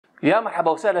يا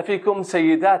مرحبا وسهلا فيكم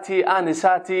سيداتي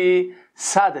آنساتي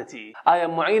سادتي. I am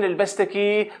معين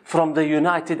البستكي from the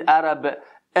United Arab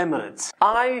Emirates.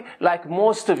 I, like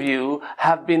most of you,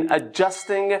 have been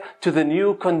adjusting to the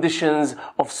new conditions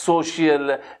of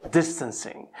social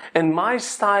distancing. In my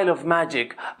style of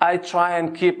magic, I try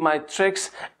and keep my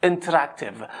tricks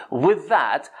interactive. With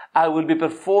that, I will be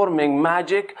performing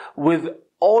magic with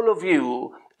all of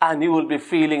you, and you will be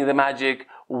feeling the magic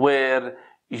where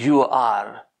you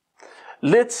are.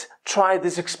 Let's try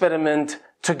this experiment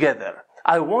together.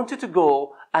 I want you to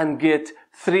go and get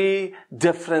three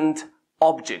different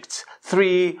objects.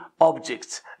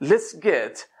 Let's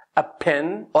get a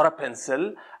pen or a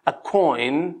pencil, a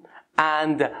coin,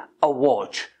 and a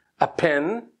watch. A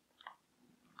pen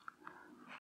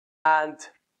and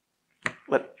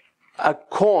a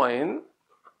coin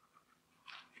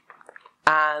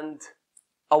and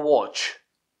a watch.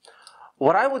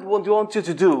 What I would want you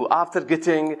to do after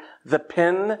getting the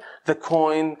pen, the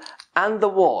coin, and the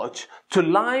watch, to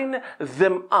line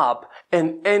them up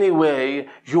in any way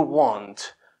you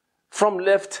want. From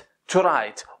left to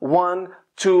right. 1,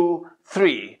 2,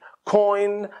 3.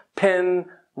 Coin, pen,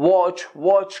 watch,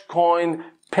 coin,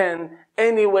 pen,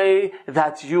 any way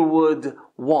that you would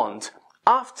want.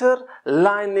 After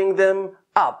lining them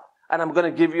up, and I'm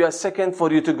going to give you a second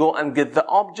for you to go and get the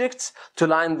objects to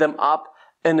line them up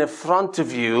in front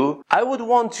of you, I would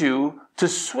want you to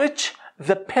switch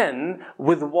the pen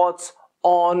with what's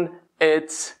on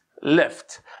its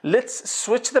left. Let's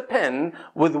switch the pen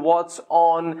with what's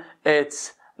on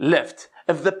its left.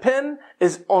 If the pen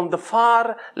is on the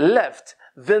far left,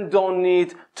 then don't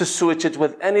need to switch it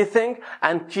with anything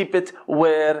and keep it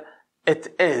where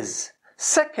it is.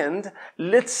 Second,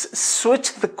 let's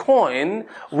switch the coin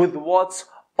with what's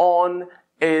on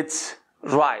its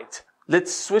right.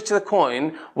 Let's switch the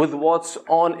coin with what's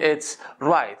on its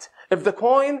right. If the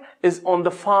coin is on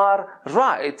the far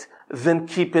right, then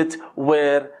keep it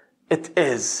where it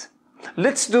is.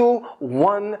 Let's do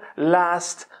one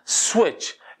last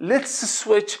switch. Let's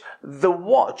switch the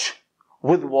watch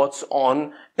with what's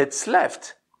on its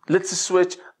left. Let's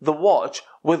switch the watch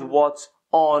with what's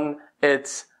on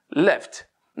its left.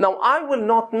 Now, I will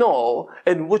not know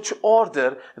in which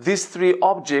order these three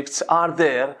objects are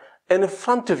there in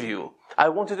front of you. I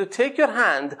want you to take your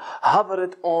hand, hover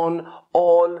it on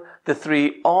all the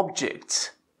three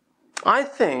objects. I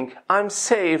think I'm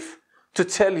safe to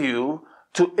tell you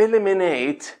to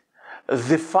eliminate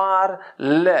the far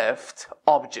left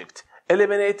object.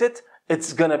 Eliminate it,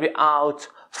 it's gonna be out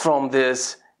from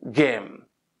this game.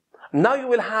 Now you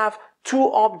will have two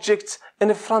objects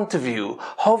in front of you.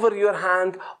 Hover your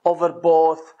hand over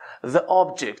both the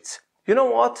objects. You know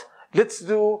what? Let's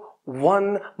do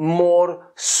one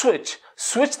more switch.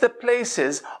 Switch the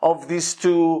places of these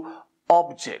two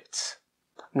objects.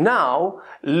 Now,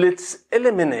 let's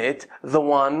eliminate the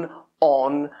one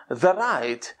on the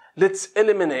right. Let's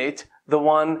eliminate the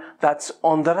one that's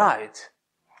on the right.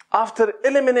 After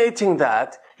eliminating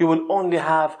that, you will only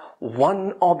have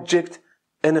one object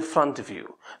in front of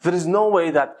you. There is no way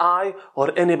that I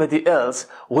or anybody else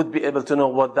would be able to know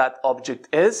what that object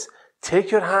is.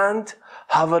 Take your hand,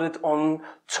 hover it on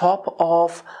top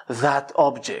of that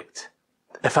object.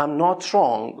 If I'm not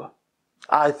wrong,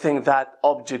 I think that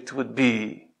object would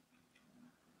be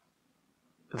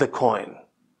the coin.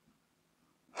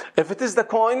 If it is the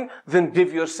coin, then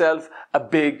give yourself a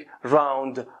big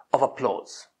round of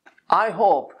applause. I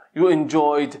hope you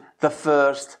enjoyed the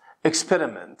first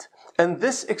experiment. In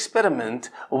this experiment,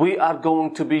 we are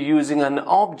going to be using an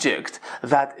object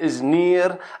that is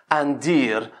near and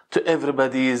dear to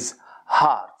everybody's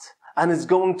heart, and it's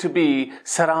going to be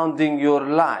surrounding your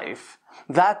life.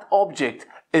 That object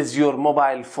is your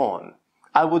mobile phone.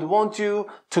 I would want you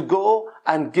to go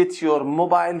and get your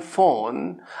mobile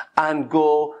phone and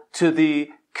go to the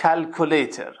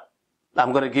calculator.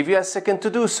 I'm going to give you a second to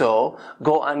do so.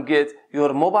 Go and get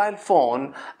your mobile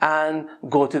phone and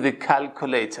go to the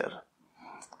calculator.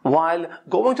 While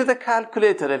going to the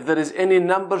calculator, if there is any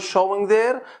number showing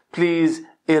there, please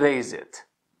erase it.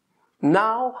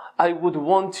 Now, I would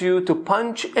want you to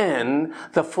punch in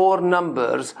the 4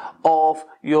 numbers of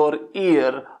your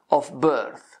year of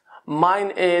birth.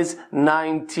 Mine is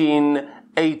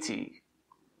 1980.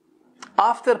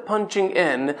 After punching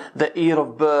in the year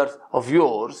of birth of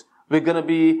yours, we're going to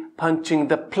be punching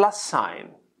the plus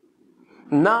sign.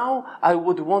 Now, I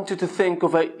would want you to think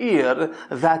of a year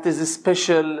that is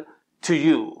special to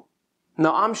you.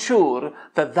 Now, I'm sure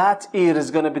that that year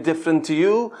is going to be different to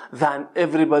you than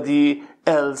everybody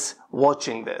else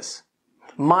watching this.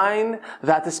 Mine,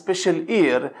 that special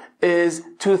year, is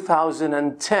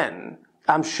 2010.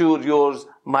 I'm sure yours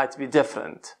might be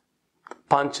different.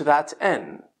 punch that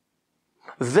in.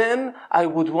 Then I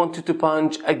would want you to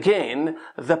punch again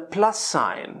the plus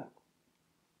sign.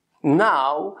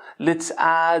 Now let's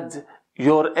add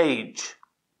your age.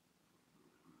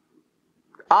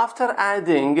 After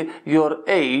adding your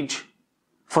age,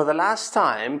 for the last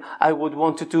time, I would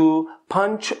want you to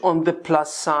punch on the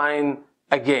plus sign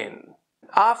again.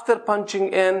 After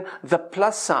punching in the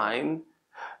plus sign,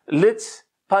 let's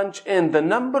punch in the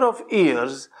number of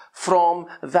years from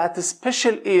that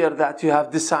special year that you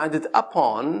have decided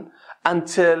upon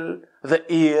until the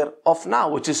year of now,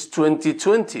 which is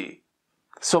 2020.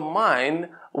 So mine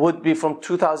would be from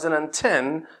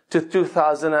 2010 to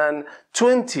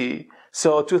 2020.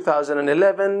 So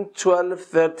 2011, 12,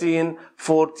 13,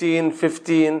 14,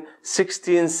 15,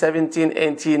 16, 17,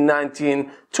 18,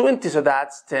 19, 20. So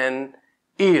that's 10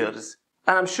 years.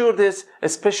 And I'm sure this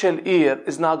special year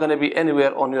is not going to be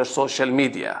anywhere on your social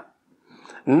media.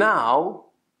 Now,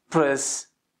 press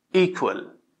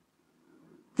equal.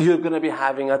 You're going to be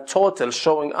having a total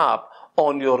showing up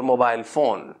on your mobile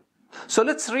phone. So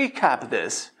let's recap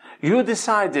this. You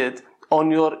decided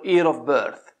on your year of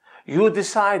birth. You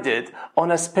decided on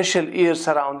a special year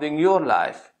surrounding your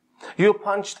life. You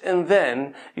punched in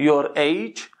then your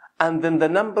age and then the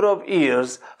number of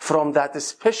years from that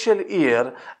special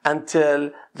year until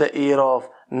the year of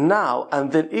now,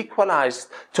 and then equalized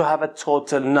to have a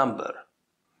total number.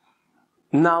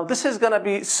 Now, this is going to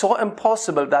be so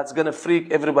impossible that's going to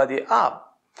freak everybody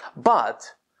up.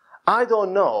 But I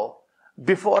don't know,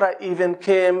 before I even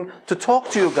came to talk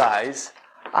to you guys,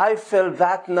 I felt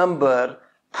that number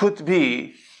could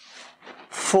be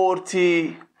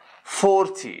 40,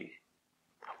 40.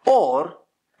 Or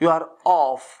you are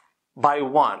off by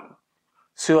 1.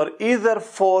 So you are either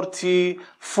 40,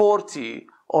 40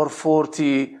 or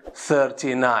 40,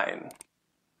 39.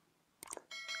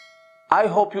 I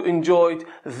hope you enjoyed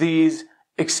these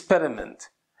experiments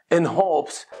in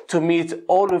hopes to meet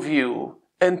all of you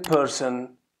in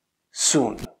person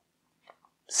soon.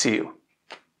 See you.